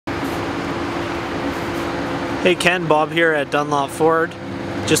Hey Ken, Bob here at Dunlop Ford.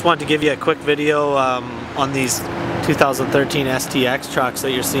 Just wanted to give you a quick video on these 2013 STX trucks that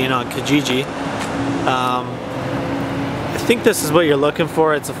you're seeing on Kijiji. I think this is what you're looking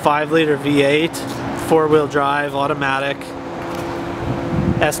for. It's a 5-liter V8, four-wheel drive, automatic,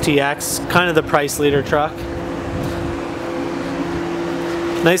 STX, kind of the price leader truck.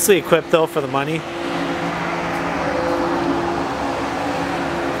 Nicely equipped though for the money.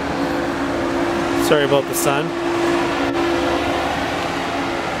 Sorry about the sun.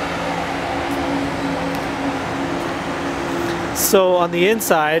 So on the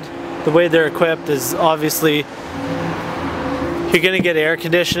inside, the way they're equipped is obviously you're going to get air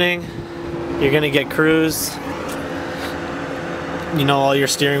conditioning, you're going to get cruise, you know, all your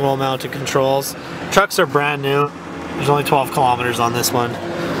steering wheel mounted controls. Trucks are brand new. There's only 12 kilometers on this one.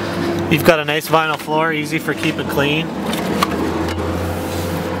 You've got a nice vinyl floor, easy for keeping clean.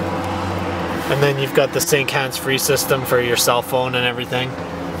 And then you've got the sync hands-free system for your cell phone and everything.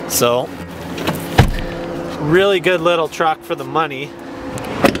 So, really good little truck for the money.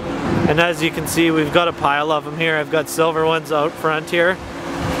 And as you can see, we've got a pile of them here. I've got silver ones out front here.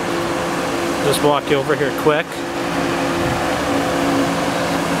 Just walk you over here quick.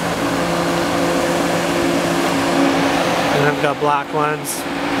 And I've got black ones,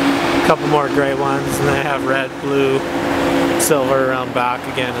 a couple more gray ones, and then I have red, blue, silver around back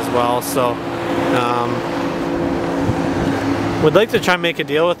again as well. So would like to try and make a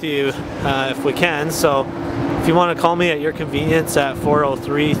deal with you if we can. So if you want to call me at your convenience at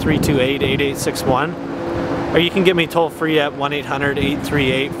 403-328-8861, or you can get me toll free at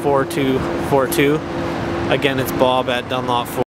 1-800-838-4242. Again, it's Bob at Dunlop Ford.